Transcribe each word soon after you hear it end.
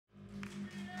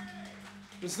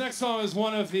This next song is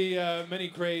one of the many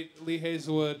great Lee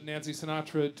Hazlewood, Nancy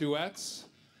Sinatra duets.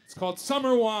 It's called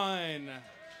Summer Wine.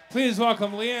 Please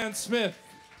welcome Leanne Smith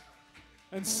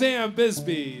and Sam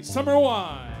Bisbee. Summer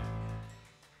Wine.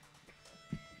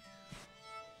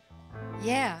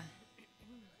 Yeah.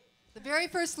 The very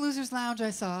first Losers Lounge I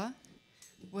saw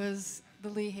was the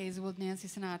Lee Hazlewood, Nancy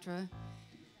Sinatra.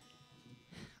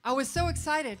 I was so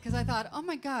excited because I thought, oh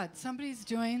my God, somebody's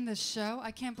doing this show. I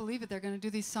can't believe it. They're going to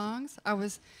do these songs.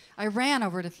 I ran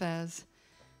over to Fez.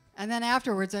 And then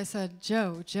afterwards I said,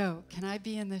 Joe, can I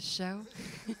be in this show?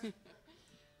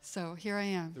 So here I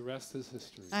am. The rest is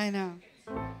history. I know.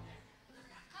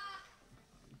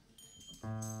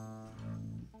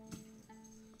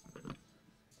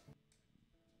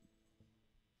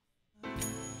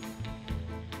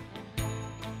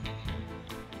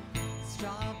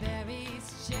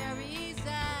 Strawberries, cherries,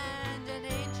 and an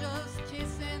angel's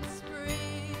kiss in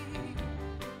spring.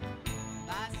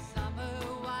 My summer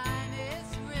wine is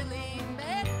really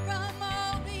made from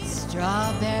all these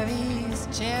strawberries,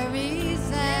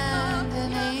 cherries, and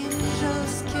an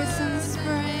angel's kiss in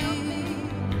spring.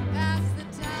 Pass the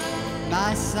time.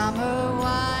 My summer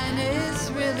wine is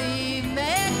really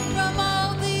made from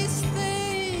all these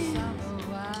things. Summer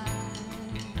wine.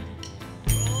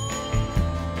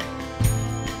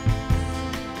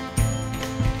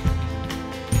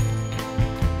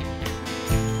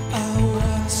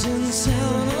 In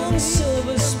town on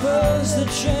silver spurs that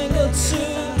jangle to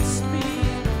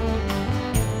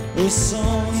a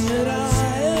song that I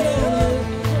had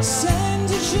only sang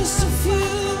to just a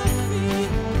few.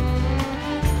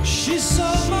 She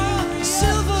saw my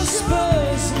silver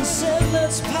spurs and said,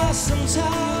 let's pass some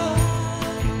time,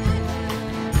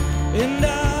 and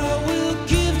I will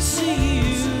give to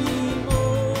you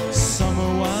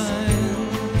summer wine.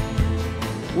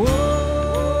 Whoa.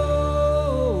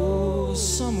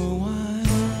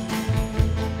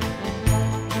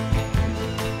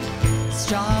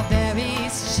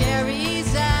 Strawberries,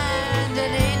 cherries, and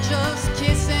an angel's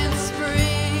kiss in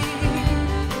spring.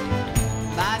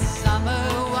 My summer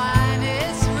wine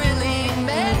is really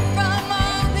made from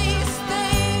all these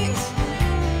things.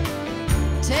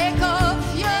 Take off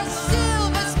your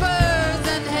silver spurs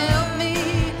and help me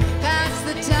pass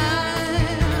the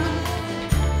time,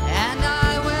 and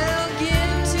I will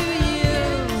give to you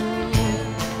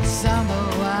summer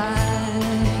wine.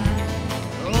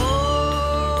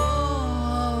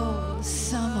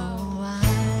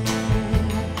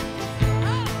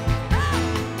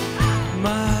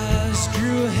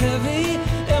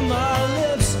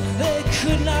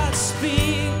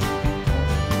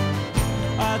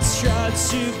 I tried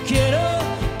to get up,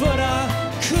 but I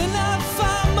could not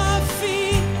find my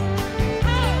feet.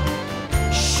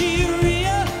 She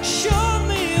reassured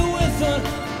me with an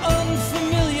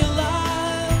unfamiliar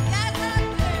lie,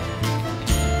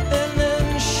 and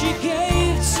then she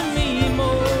gave to me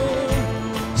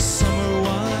more summer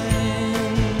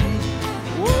wine.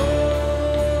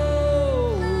 Whoa,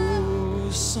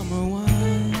 summer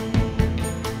wine.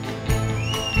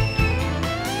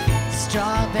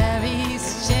 Strawberries,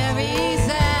 cherries,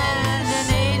 and an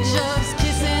angel's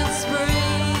kiss in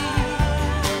spring.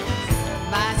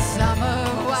 My summer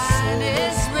wine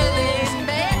is really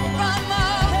made from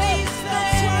all these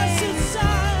things.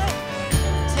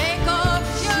 Take off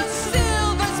your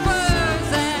silver spurs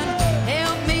and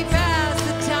help me pass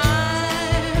the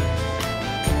time,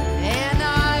 and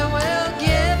I will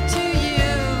give to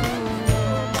you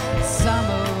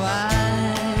summer wine.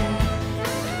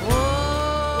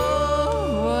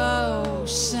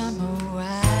 Summer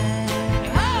wine.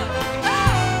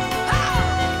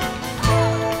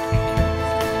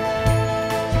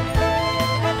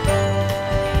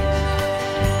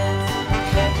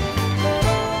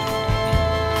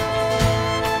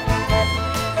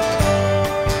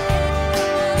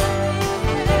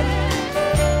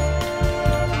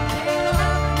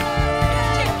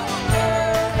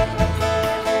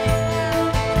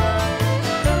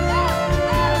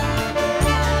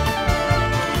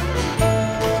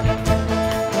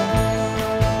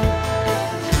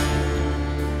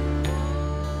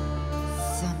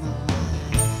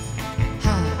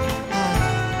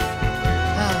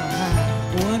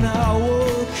 When I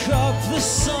woke up, the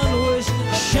sun was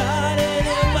shining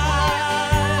in my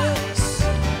eyes.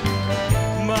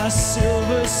 My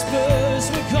silver spurs